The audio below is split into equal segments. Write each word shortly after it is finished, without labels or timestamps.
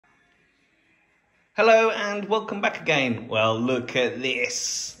Hello and welcome back again. Well, look at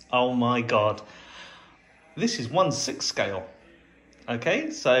this. Oh my God. This is 1/6 scale. Okay,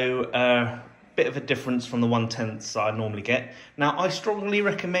 so bit of a difference from the 1/10 I normally get. Now, I strongly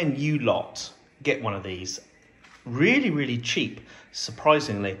recommend you lot get one of these. Really cheap,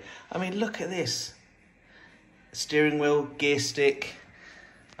 surprisingly. I mean, look at this. Steering wheel, gear stick.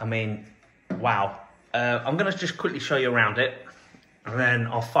 I mean, wow. I'm going to just quickly show you around it. And then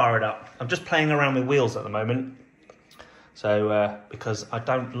I'll fire it up. I'm just playing around with wheels at the moment. So, because I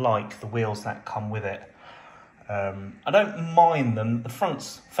don't like the wheels that come with it. I don't mind them. The front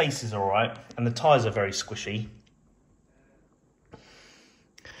face is all right. And the tyres are very squishy.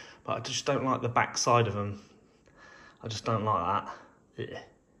 But I just don't like the back side of them. I just don't like that. Ugh.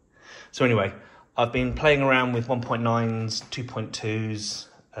 So anyway, I've been playing around with 1.9s, 2.2s,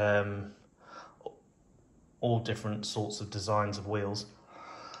 all different sorts of designs of wheels.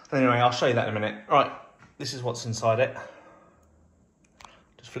 Anyway, I'll show you that in a minute. Right, this is what's inside it.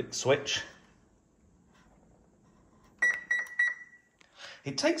 Just flick the switch.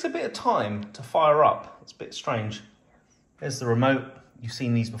 It takes a bit of time to fire up. It's a bit strange. There's the remote. You've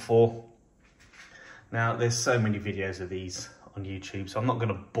seen these before. Now, there's so many videos of these on YouTube, so I'm not going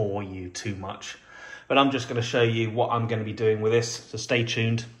to bore you too much. But I'm just going to show you what I'm going to be doing with this, so stay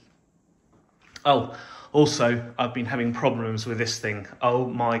tuned. Oh, also, I've been having problems with this thing. Oh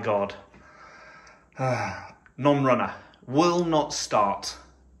my God. Non-runner. Will not start.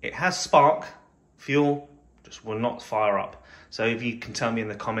 It has spark, fuel, just will not fire up. So if you can tell me in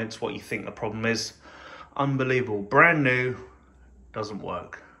the comments what you think the problem is. Unbelievable. Brand new. Doesn't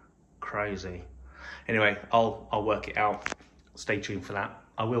work. Crazy. Anyway, I'll work it out. Stay tuned for that.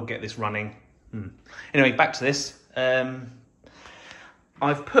 I will get this running. Anyway, back to this.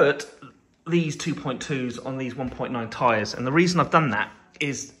 I've put these 2.2s on these 1.9 tyres, and the reason I've done that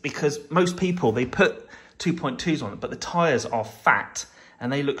is because most people, they put 2.2s on it, but the tyres are fat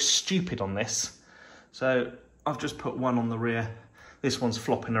and they look stupid on this. So I've just put one on the rear. This one's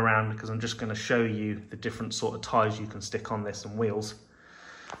flopping around because I'm just going to show you the different sort of tyres you can stick on this and wheels.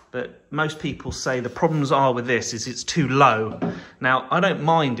 But most people say the problems are with this is it's too low. Now, I don't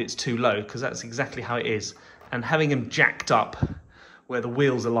mind it's too low because that's exactly how it is. And having them jacked up where the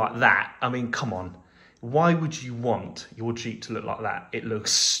wheels are like that, I mean, come on. Why would you want your Jeep to look like that? It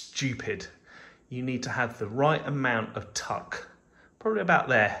looks stupid. You need to have the right amount of tuck. Probably about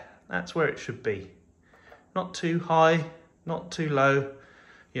there. That's where it should be. Not too high, not too low.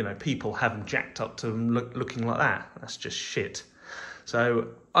 You know, people have them jacked up to them looking like that. That's just shit. So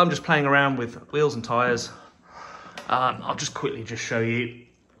I'm just playing around with wheels and tyres. I'll just quickly just show you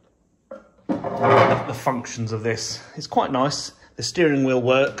the functions of this. It's quite nice. The steering wheel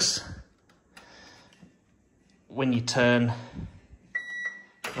works when you turn.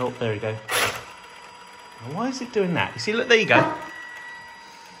 Oh, there you go. Why is it doing that? You see, look, there you go.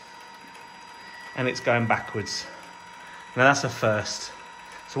 And it's going backwards. Now that's a first.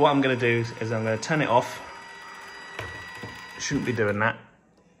 So what I'm going to do is I'm going to turn it off. Shouldn't be doing that.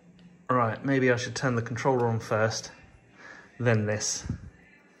 Right, maybe I should turn the controller on first, then this.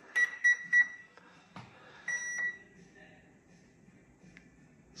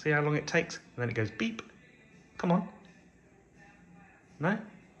 See how long it takes? And then it goes beep. Come on. No?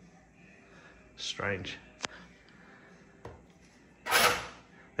 Strange.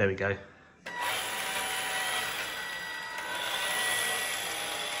 There we go.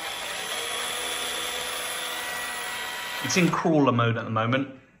 It's in crawler mode at the moment.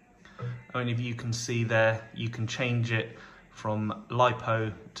 Only if you can see there, you can change it from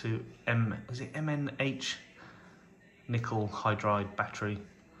LiPo to MNH nickel hydride battery.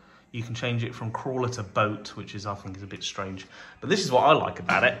 You can change it from crawler to boat, which is, I think, is a bit strange. But this is what I like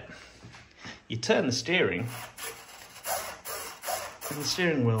about it. You turn the steering, and the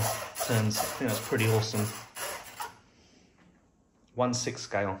steering wheel turns. I think that's pretty awesome. 1/6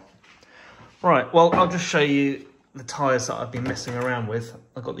 scale. Right, well, I'll just show you the tyres that I've been messing around with.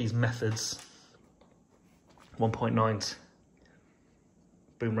 I've got these Methods 1.9s,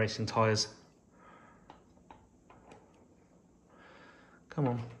 Boom Racing tyres. Come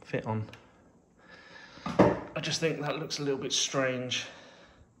on, fit on. I just think that looks a little bit strange,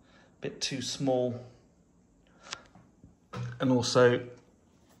 a bit too small. And also,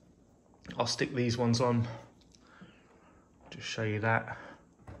 I'll stick these ones on, just show you that.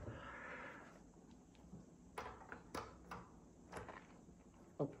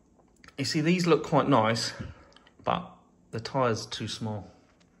 You see, these look quite nice, but the tyres are too small.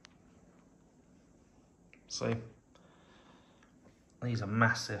 See? These are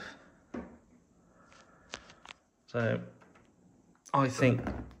massive. So I think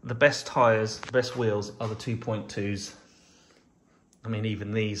the best tyres, the best wheels are the 2.2s. I mean,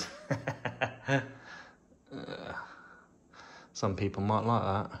 even these. Some people might like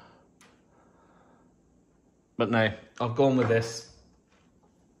that. But no, I've gone with this.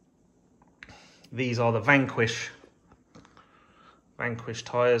 These are the Vanquish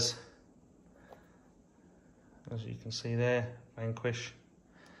tyres. As you can see there, Vanquish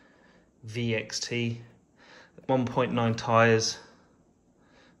VXT, 1.9 tyres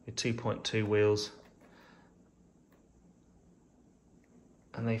with 2.2 wheels,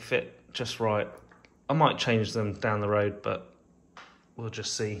 and they fit just right. I might change them down the road, but we'll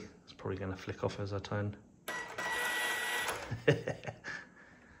just see. It's probably going to flick off as I turn.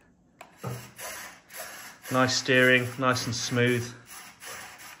 Nice steering, nice and smooth.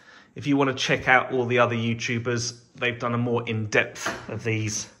 If you want to check out all the other YouTubers, they've done a more in-depth of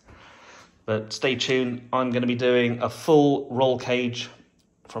these. But stay tuned, I'm going to be doing a full roll cage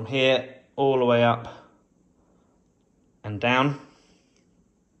from here all the way up and down,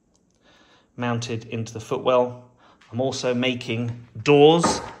 mounted into the footwell. I'm also making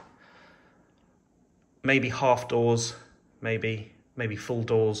doors, maybe half doors, maybe full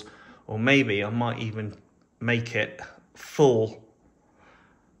doors, or maybe I might even make it full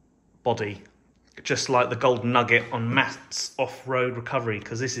body, just like the Golden Nugget on Matt's off-road recovery,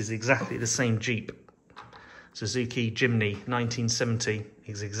 because this is exactly the same Jeep. Suzuki Jimny 1970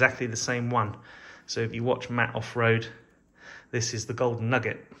 is exactly the same one. So if you watch Matt off-road, this is the Golden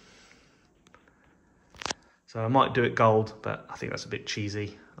Nugget. So I might do it gold, but I think that's a bit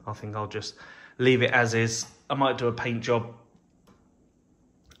cheesy. I think I'll just leave it as is. I might do a paint job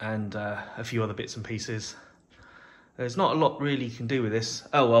and a few other bits and pieces. There's not a lot really you can do with this.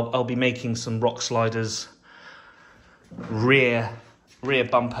 Oh, I'll be making some rock sliders, rear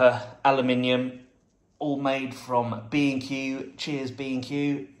bumper, aluminium, all made from B&Q. Cheers,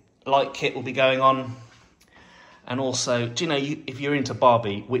 B&Q. Light kit will be going on. And also, do you know, if you're into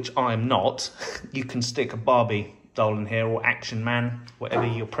Barbie, which I'm not, you can stick a Barbie doll in here, or Action Man, whatever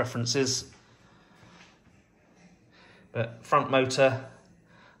your preference is. But front motor,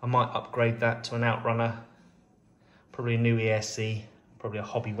 I might upgrade that to an Outrunner. Probably a new ESC, probably a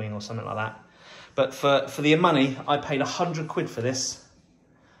Hobby Wing or something like that. But for the money, I paid 100 quid for this.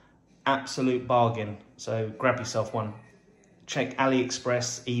 Absolute bargain. So grab yourself one. Check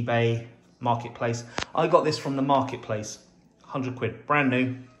AliExpress, eBay, Marketplace. I got this from the Marketplace. 100 quid, brand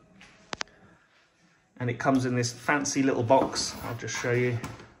new. And it comes in this fancy little box. I'll just show you.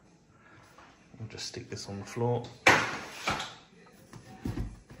 I'll just stick this on the floor.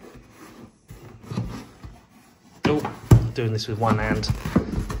 Oh, doing this with one hand.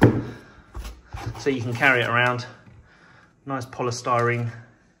 So you can carry it around. Nice polystyrene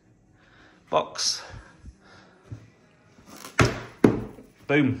box.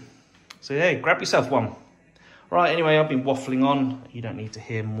 Boom. So yeah, grab yourself one. Right, anyway, I've been waffling on. You don't need to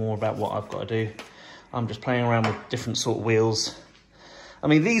hear more about what I've got to do. I'm just playing around with different sort of wheels. I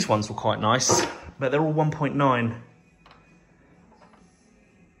mean, these ones were quite nice, but they're all 1.9.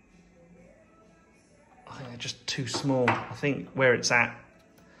 I think they're just too small. I think where it's at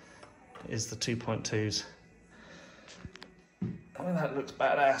is the 2.2s. I mean, that looks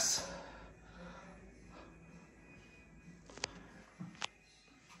badass.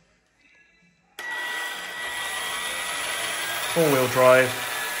 Four-wheel drive.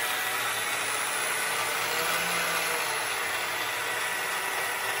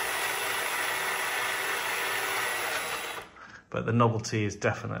 But the novelty is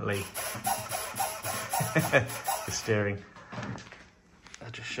definitely the steering.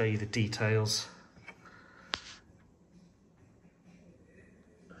 I'll just show you the details.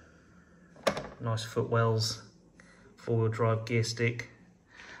 Nice footwells, four-wheel drive gear stick.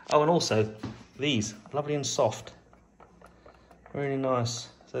 Oh, and also these, lovely and soft. Really nice.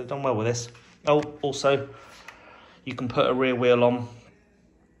 So they've done well with this. Oh, also, you can put a rear wheel on,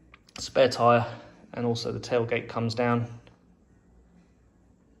 spare tyre, and also the tailgate comes down.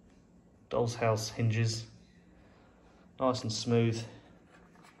 Doll's house hinges. Nice and smooth.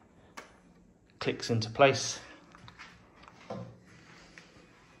 Clicks into place.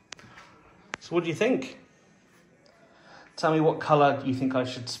 So what do you think? Tell me what colour you think I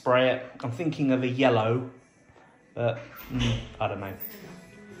should spray it. I'm thinking of a yellow, but I don't know.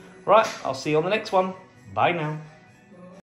 Right, I'll see you on the next one. Bye now.